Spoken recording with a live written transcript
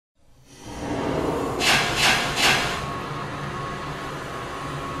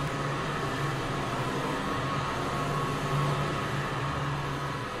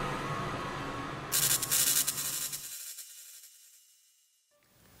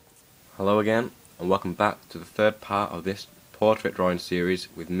Hello again, and welcome back to the third part of this portrait drawing series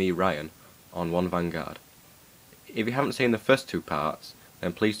with me, Ryan, on One Vanguard. If you haven't seen the first two parts,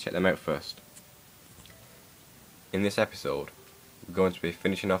 then please check them out first. In this episode, we're going to be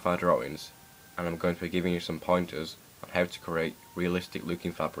finishing off our drawings, and I'm going to be giving you some pointers on how to create realistic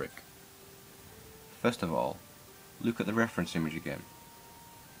looking fabric. First of all, look at the reference image again.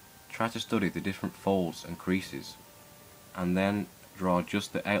 Try to study the different folds and creases, and then draw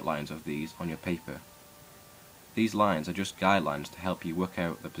just the outlines of these on your paper. These lines are just guidelines to help you work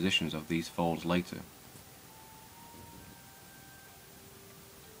out the positions of these folds later.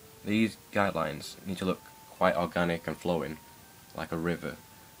 These guidelines need to look quite organic and flowing, like a river,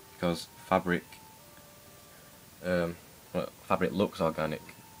 because fabric looks organic.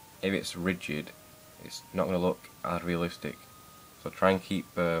 If it's rigid, it's not going to look as realistic, so try and keep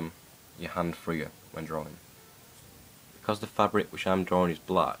your hand freer when drawing. Because the fabric which I'm drawing is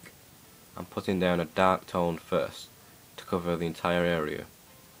black, I'm putting down a dark tone first to cover the entire area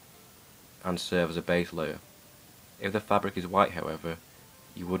and serve as a base layer. If the fabric is white, however,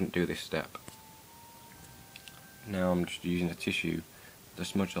 you wouldn't do this step. Now I'm just using a tissue to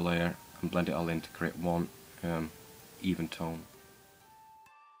smudge the layer and blend it all in to create one even tone.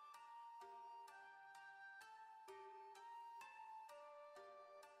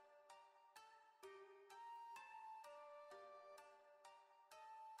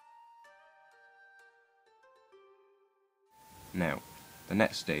 Now, the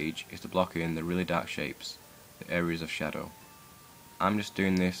next stage is to block in the really dark shapes, the areas of shadow. I'm just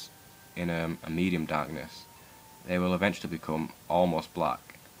doing this in a medium darkness. They will eventually become almost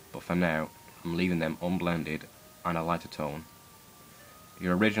black, but for now I'm leaving them unblended and a lighter tone.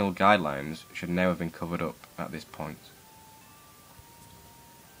 Your original guidelines should now have been covered up at this point.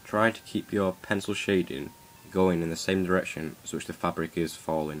 Try to keep your pencil shading going in the same direction as which the fabric is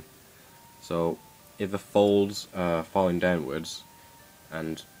falling. So if the folds are falling downwards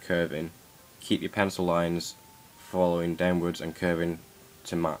and curving, keep your pencil lines following downwards and curving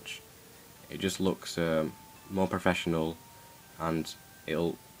to match. It just looks more professional, and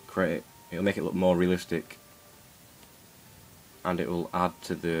it'll make it look more realistic, and it will add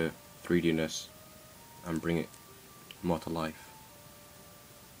to the 3D-ness and bring it more to life.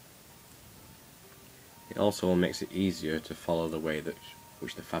 It also makes it easier to follow the way that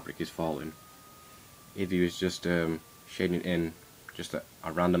which the fabric is falling. If you was just shading in just at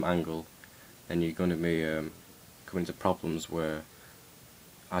a random angle, then you're going to be coming into problems where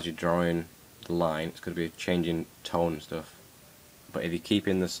as you're drawing the line, it's going to be changing tone and stuff. But if you keep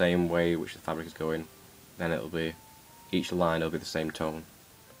in the same way which the fabric is going, then it'll be, each line will be the same tone,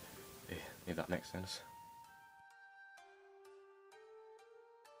 if that makes sense.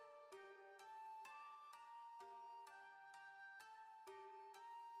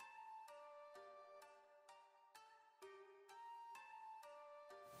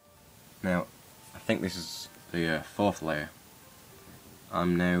 Now, I think this is the fourth layer.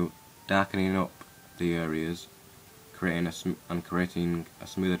 I'm now darkening up the areas, creating a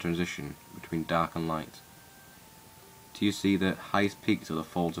smoother transition between dark and light. Do you see the highest peaks of the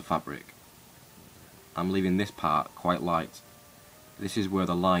folds of fabric? I'm leaving this part quite light. This is where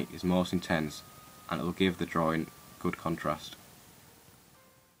the light is most intense, and it will give the drawing good contrast.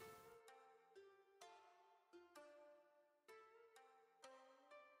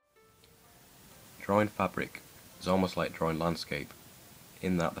 Drawing fabric is almost like drawing landscape,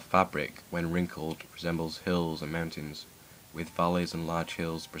 in that the fabric, when wrinkled, resembles hills and mountains, with valleys and large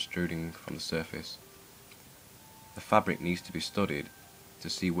hills protruding from the surface. The fabric needs to be studied to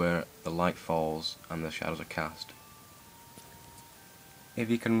see where the light falls and the shadows are cast. If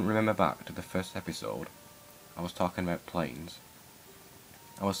you can remember back to the first episode, I was talking about planes.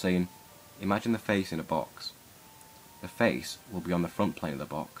 I was saying, imagine the face in a box. The face will be on the front plane of the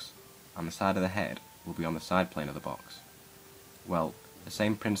box, and the side of the head will be on the side plane of the box. Well, the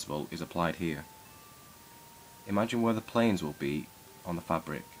same principle is applied here. Imagine where the planes will be on the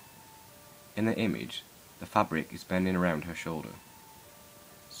fabric. In the image, the fabric is bending around her shoulder,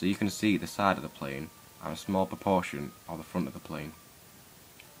 so you can see the side of the plane and a small proportion of the front of the plane.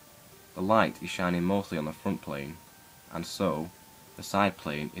 The light is shining mostly on the front plane, and so the side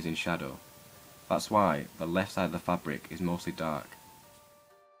plane is in shadow. That's why the left side of the fabric is mostly dark.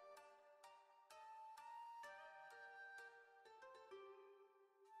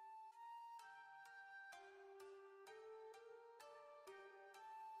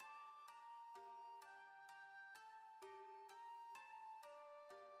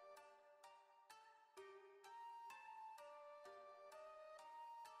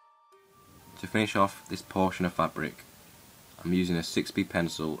 To finish off this portion of fabric, I'm using a 6B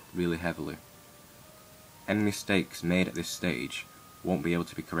pencil really heavily. Any mistakes made at this stage won't be able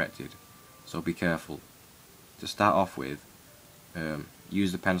to be corrected, so be careful. To start off with,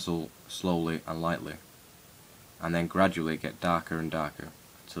 use the pencil slowly and lightly, and then gradually get darker and darker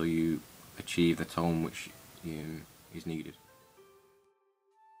until you achieve the tone which is needed.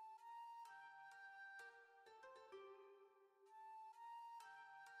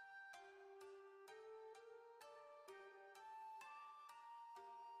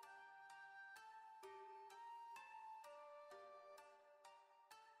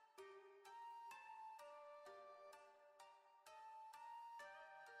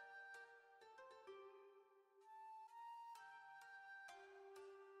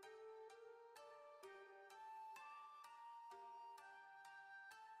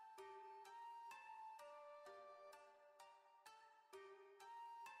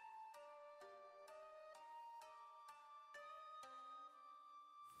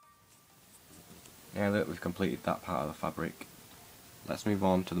 Now that we've completed that part of the fabric, let's move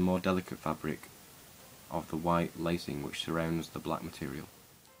on to the more delicate fabric of the white lacing which surrounds the black material.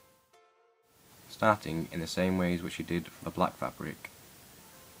 Starting in the same ways which you did for the black fabric,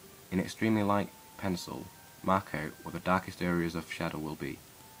 in extremely light pencil, mark out where the darkest areas of shadow will be.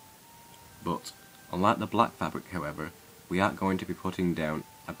 But, unlike the black fabric however, we aren't going to be putting down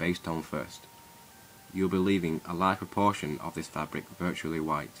a base tone first. You'll be leaving a large proportion of this fabric virtually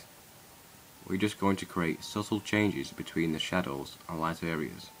white. We're just going to create subtle changes between the shadows and light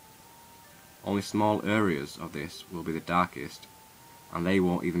areas. Only small areas of this will be the darkest, and they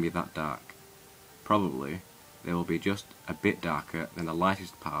won't even be that dark. Probably, they will be just a bit darker than the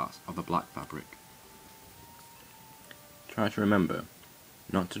lightest parts of the black fabric. Try to remember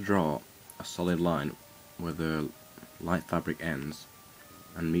not to draw a solid line where the light fabric ends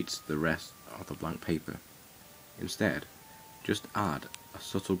and meets the rest of the blank paper. Instead, just add a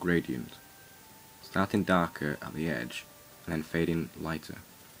subtle gradient, starting darker at the edge and then fading lighter.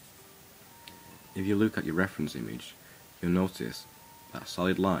 If you look at your reference image, you'll notice that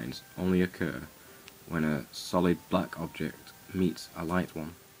solid lines only occur when a solid black object meets a light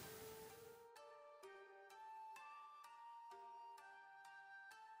one.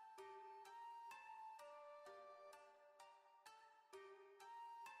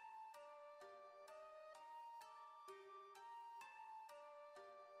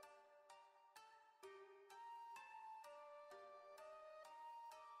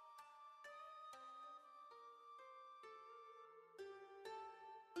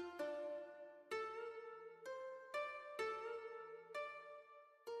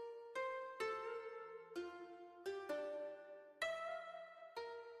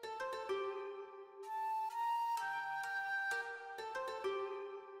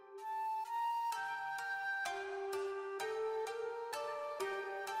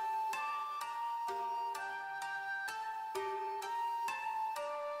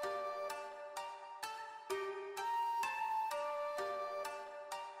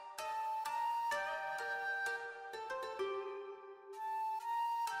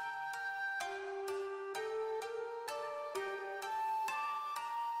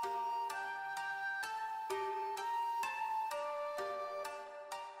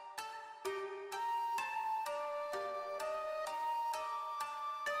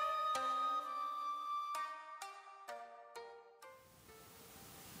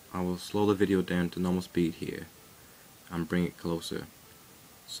 I will slow the video down to normal speed here and bring it closer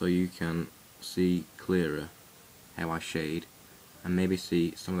so you can see clearer how I shade and maybe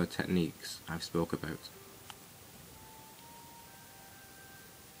see some of the techniques I've spoke about.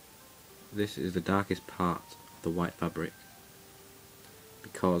 This is the darkest part of the white fabric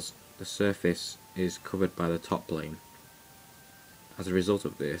because the surface is covered by the top plane. As a result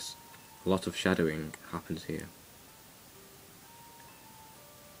of this, a lot of shadowing happens here.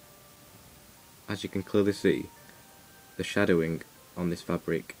 As you can clearly see, the shadowing on this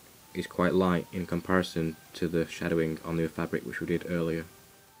fabric is quite light in comparison to the shadowing on the fabric which we did earlier.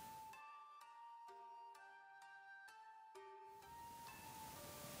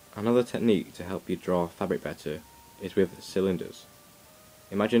 Another technique to help you draw fabric better is with cylinders.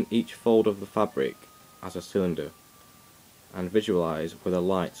 Imagine each fold of the fabric as a cylinder and visualize where the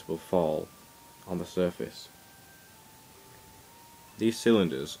lights will fall on the surface. These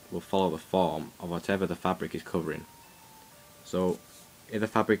cylinders will follow the form of whatever the fabric is covering. So, if the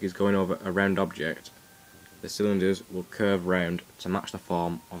fabric is going over a round object, the cylinders will curve round to match the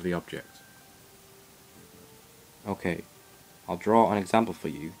form of the object. Okay, I'll draw an example for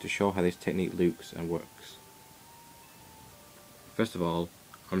you to show how this technique looks and works. First of all,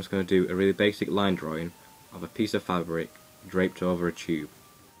 I'm just going to do a really basic line drawing of a piece of fabric draped over a tube.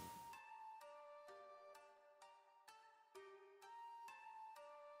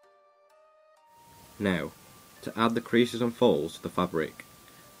 Now, to add the creases and folds to the fabric,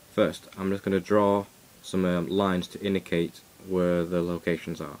 first I'm just going to draw some lines to indicate where the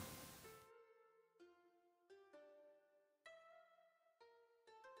locations are.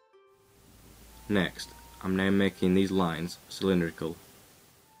 Next, I'm now making these lines cylindrical.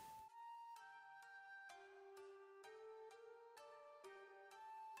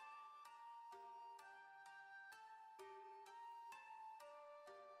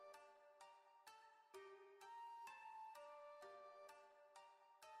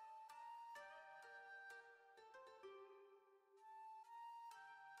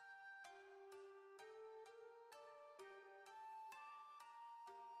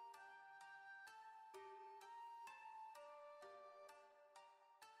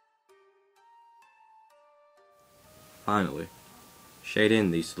 Finally, shade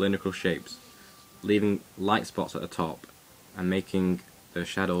in these cylindrical shapes, leaving light spots at the top and making the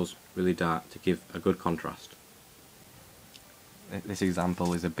shadows really dark to give a good contrast. This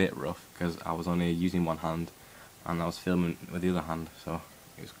example is a bit rough because I was only using one hand and I was filming with the other hand, so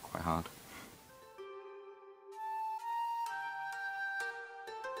it was quite hard.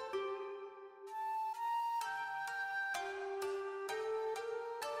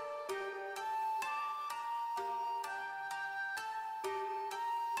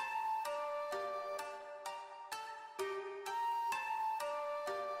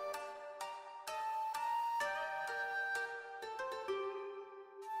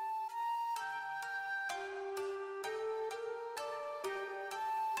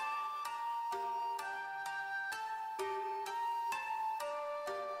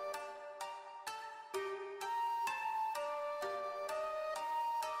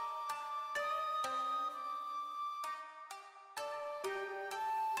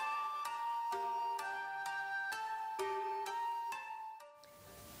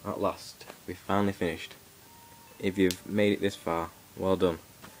 At last, we've finally finished. If you've made it this far, well done.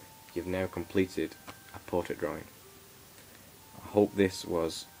 You've now completed a portrait drawing. I hope this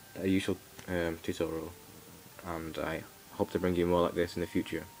was a useful tutorial, and I hope to bring you more like this in the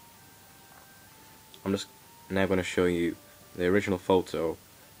future. I'm just now going to show you the original photo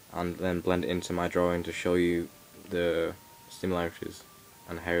and then blend it into my drawing to show you the similarities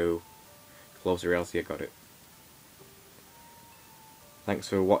and how close to reality I got it. Thanks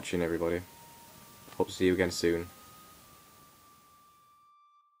for watching, everybody. Hope to see you again soon.